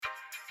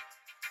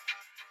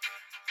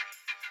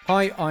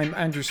Hi, I'm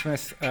Andrew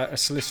Smith, a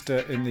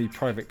solicitor in the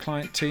private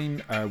client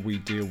team. We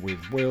deal with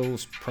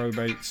wills,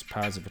 probates,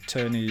 powers of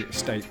attorney,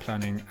 estate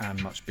planning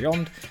and much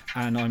beyond.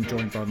 And I'm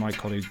joined by my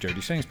colleague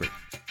Jodie Sainsbury.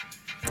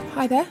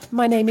 Hi there,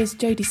 my name is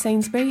Jodie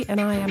Sainsbury and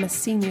I am a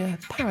senior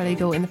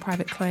paralegal in the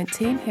private client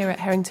team here at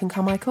Harrington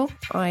Carmichael.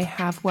 I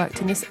have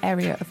worked in this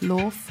area of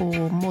law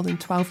for more than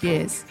 12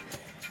 years.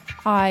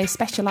 I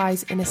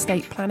specialise in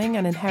estate planning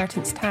and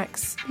inheritance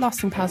tax,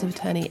 lasting powers of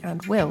attorney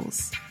and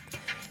wills.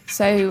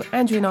 So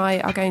Andrew and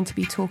I are going to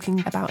be talking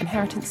about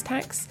inheritance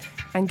tax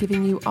and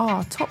giving you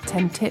our top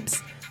 10 tips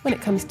when it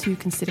comes to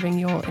considering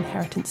your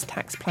inheritance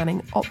tax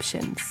planning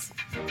options.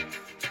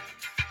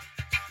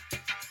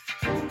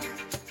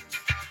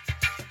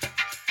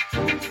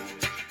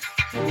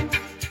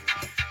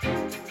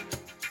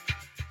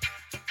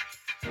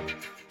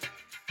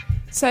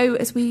 So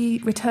as we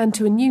return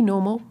to a new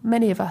normal,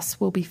 many of us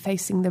will be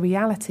facing the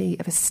reality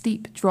of a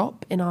steep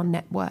drop in our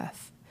net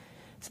worth.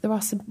 So there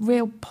are some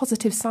real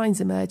positive signs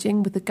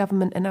emerging, with the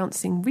government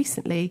announcing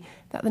recently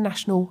that the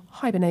national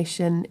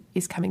hibernation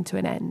is coming to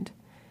an end.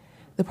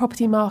 The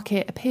property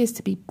market appears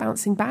to be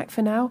bouncing back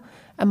for now,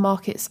 and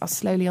markets are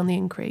slowly on the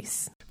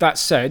increase. That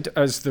said,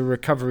 as the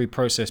recovery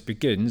process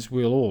begins,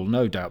 we'll all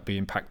no doubt be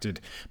impacted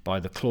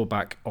by the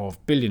clawback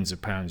of billions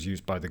of pounds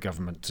used by the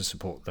government to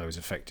support those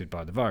affected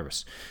by the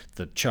virus.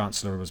 The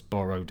Chancellor has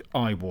borrowed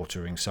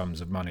eye-watering sums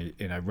of money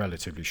in a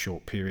relatively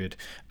short period.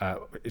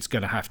 It's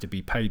going to have to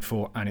be paid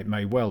for, and it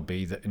may well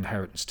be that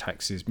inheritance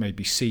taxes may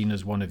be seen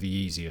as one of the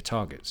easier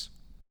targets.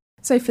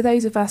 So for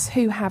those of us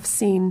who have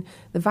seen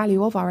the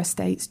value of our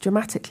estates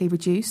dramatically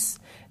reduce,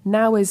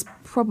 now is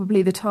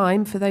probably the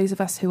time for those of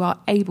us who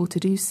are able to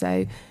do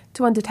so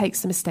to undertake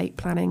some estate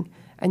planning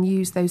and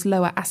use those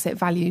lower asset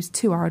values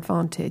to our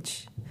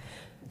advantage.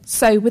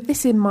 So with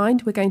this in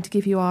mind, we're going to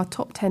give you our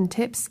top 10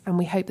 tips, and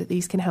we hope that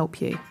these can help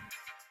you.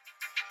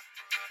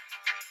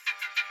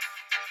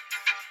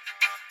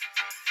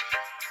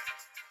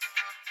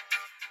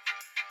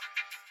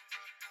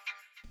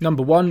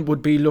 Number one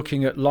would be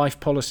looking at life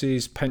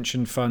policies,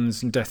 pension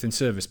funds and death in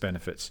service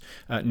benefits.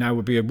 Now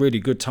would be a really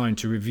good time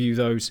to review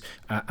those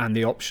and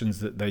the options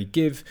that they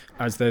give,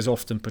 as there's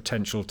often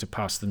potential to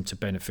pass them to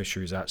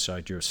beneficiaries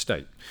outside your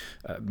estate.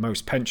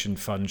 Most pension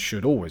funds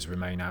should always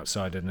remain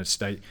outside an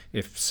estate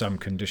if some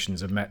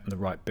conditions are met and the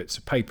right bits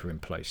of paper in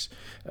place.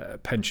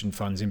 Pension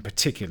funds in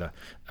particular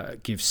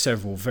give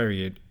several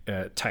very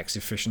tax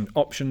efficient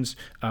options,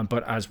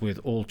 but as with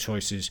all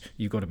choices,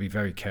 you've got to be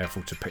very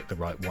careful to pick the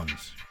right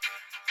ones.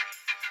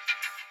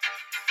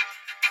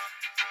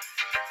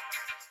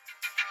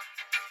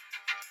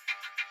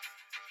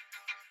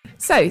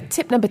 So,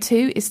 tip number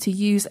 2 is to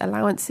use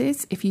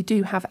allowances if you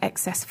do have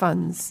excess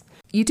funds.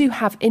 You do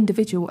have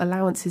individual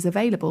allowances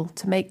available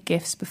to make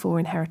gifts before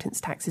inheritance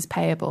tax is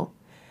payable.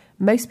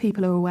 Most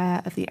people are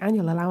aware of the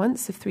annual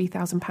allowance of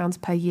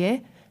 £3,000 per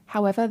year.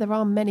 However, there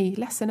are many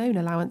lesser-known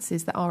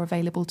allowances that are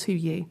available to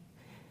you.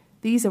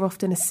 These are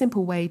often a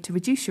simple way to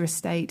reduce your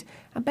estate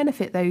and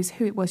benefit those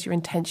who it was your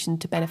intention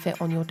to benefit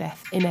on your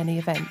death in any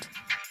event.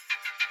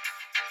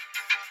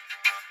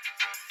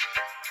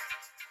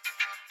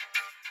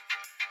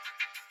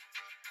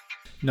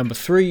 Number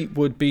 3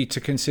 would be to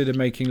consider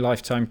making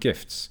lifetime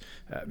gifts.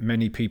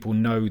 Many people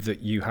know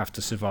that you have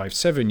to survive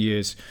 7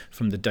 years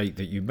from the date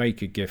that you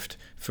make a gift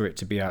for it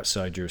to be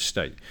outside your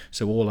estate.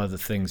 So all other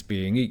things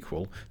being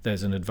equal,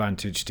 there's an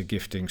advantage to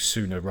gifting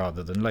sooner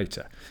rather than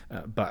later.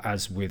 But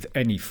as with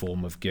any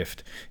form of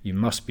gift, you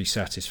must be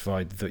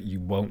satisfied that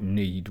you won't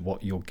need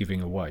what you're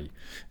giving away.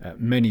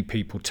 Many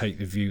people take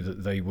the view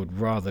that they would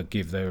rather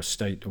give their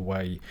estate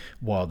away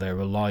while they're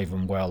alive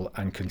and well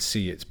and can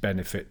see its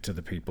benefit to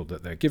the people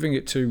that they're giving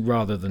it to,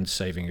 rather than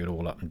saving it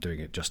all up and doing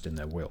it just in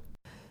their will.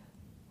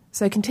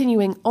 So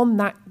continuing on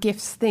that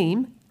gifts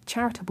theme,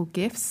 charitable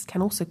gifts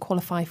can also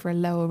qualify for a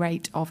lower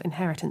rate of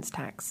inheritance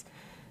tax.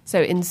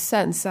 So in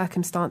certain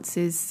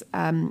circumstances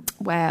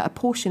where a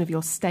portion of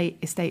your estate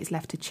is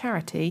left to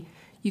charity,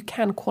 you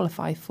can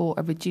qualify for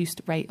a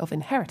reduced rate of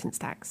inheritance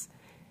tax.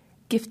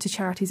 Gifts to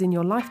charities in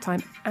your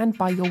lifetime and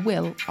by your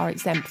will are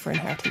exempt for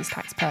inheritance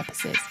tax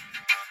purposes.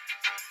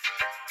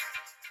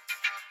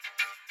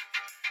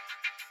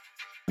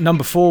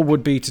 Number 4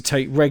 would be to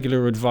take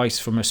regular advice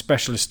from a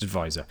specialist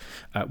advisor.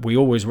 We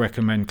always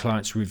recommend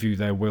clients review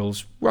their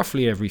wills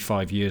roughly every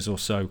 5 years or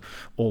so,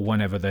 or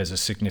whenever there's a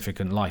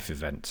significant life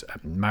event,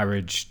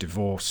 marriage,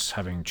 divorce,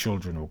 having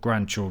children or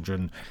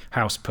grandchildren,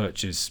 house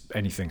purchase,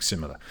 anything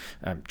similar.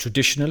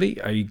 Traditionally,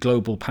 a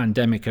global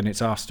pandemic and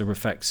its after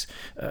effects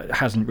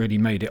hasn't really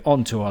made it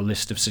onto our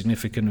list of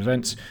significant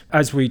events.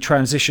 As we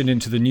transition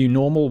into the new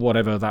normal,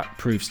 whatever that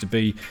proves to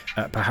be,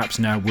 perhaps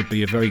now would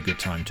be a very good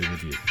time to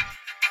review.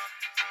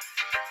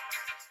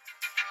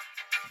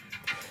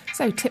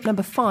 So tip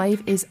number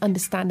 5 is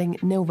understanding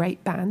nil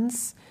rate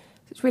bands.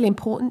 It's really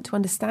important to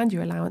understand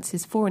your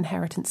allowances for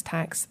inheritance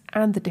tax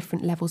and the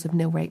different levels of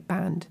nil rate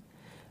band.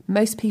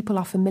 Most people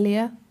are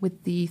familiar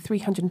with the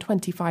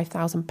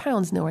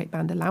 £325,000 nil rate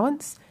band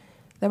allowance.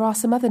 There are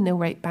some other nil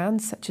rate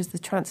bands, such as the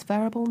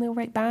transferable nil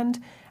rate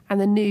band and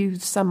the new,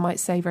 some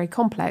might say very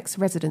complex,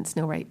 residence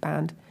nil rate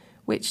band.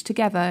 which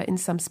together in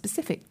some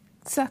specific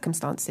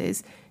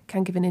circumstances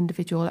can give an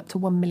individual up to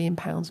 £1 million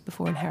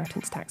before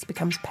inheritance tax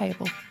becomes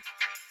payable.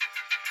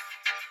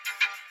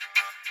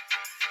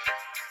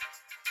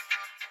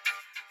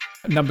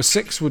 Number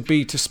 6 would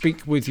be to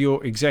speak with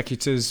your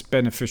executors,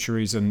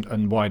 beneficiaries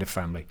and wider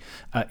family.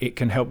 It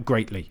can help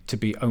greatly to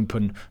be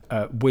open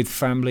with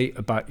family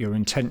about your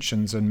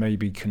intentions and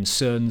maybe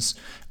concerns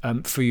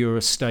for your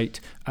estate,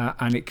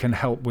 and it can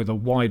help with a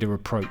wider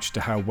approach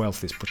to how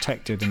wealth is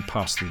protected and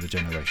passed through the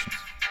generations.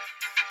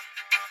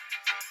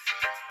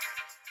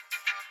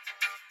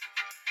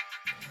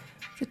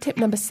 So tip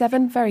number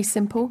 7, very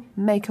simple,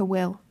 make a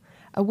will.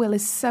 A will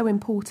is so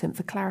important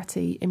for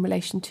clarity in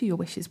relation to your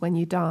wishes when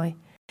you die.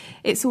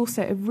 It's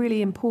also a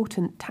really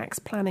important tax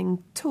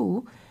planning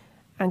tool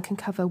and can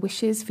cover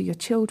wishes for your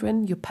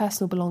children, your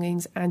personal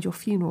belongings and your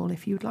funeral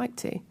if you would like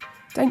to.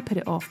 Don't put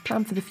it off,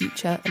 plan for the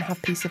future and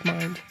have peace of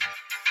mind.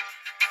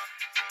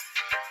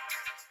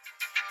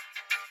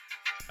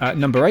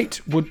 Number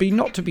 8 would be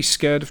not to be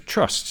scared of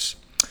trusts.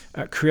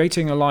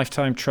 Creating a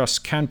lifetime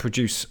trust can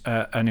produce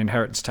an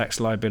inheritance tax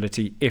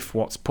liability if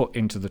what's put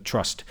into the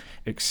trust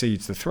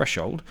exceeds the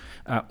threshold,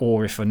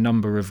 or if a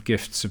number of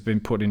gifts have been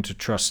put into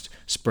trust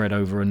spread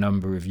over a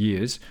number of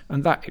years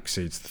and that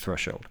exceeds the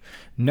threshold.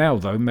 Now,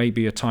 though, may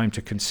be a time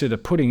to consider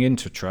putting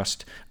into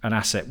trust an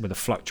asset with a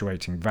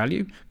fluctuating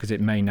value, because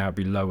it may now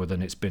be lower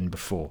than it's been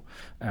before.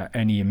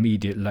 Any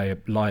immediate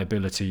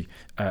liability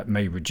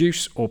may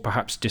reduce or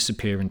perhaps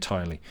disappear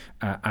entirely,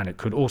 and it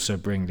could also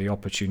bring the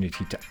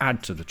opportunity to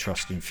add to the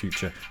trust in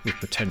future with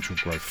potential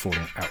growth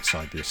falling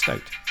outside the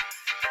estate.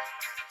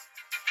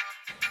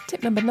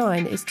 Tip number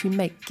 9 is to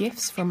make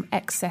gifts from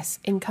excess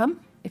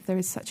income, if there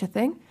is such a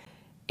thing.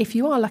 If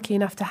you are lucky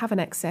enough to have an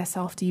excess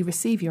after you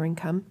receive your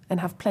income and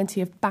have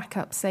plenty of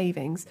backup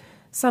savings,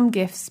 some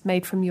gifts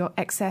made from your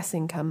excess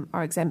income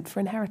are exempt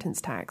for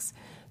inheritance tax.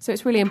 So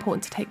it's really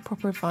important to take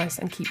proper advice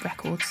and keep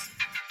records.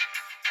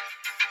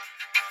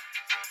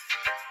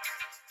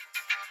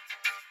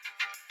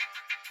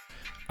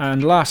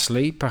 And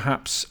lastly,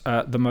 perhaps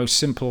the most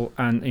simple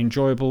and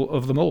enjoyable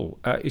of them all,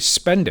 is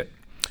spend it.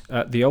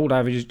 The old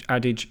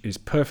adage is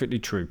perfectly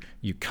true.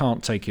 You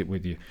can't take it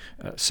with you.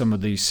 Some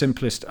of the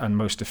simplest and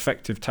most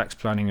effective tax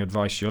planning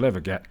advice you'll ever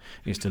get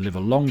is to live a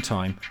long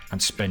time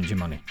and spend your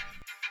money.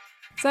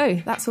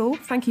 So that's all.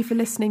 Thank you for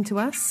listening to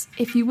us.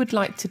 If you would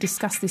like to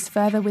discuss this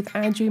further with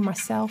Andrew,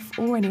 myself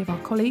or any of our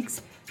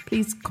colleagues,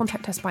 please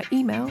contact us by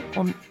email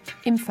on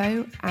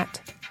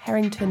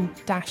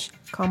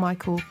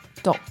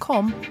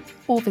info@herrington-carmichael.com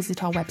or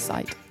visit our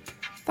website.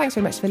 Thanks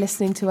very much for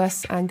listening to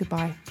us and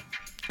goodbye.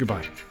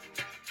 Goodbye.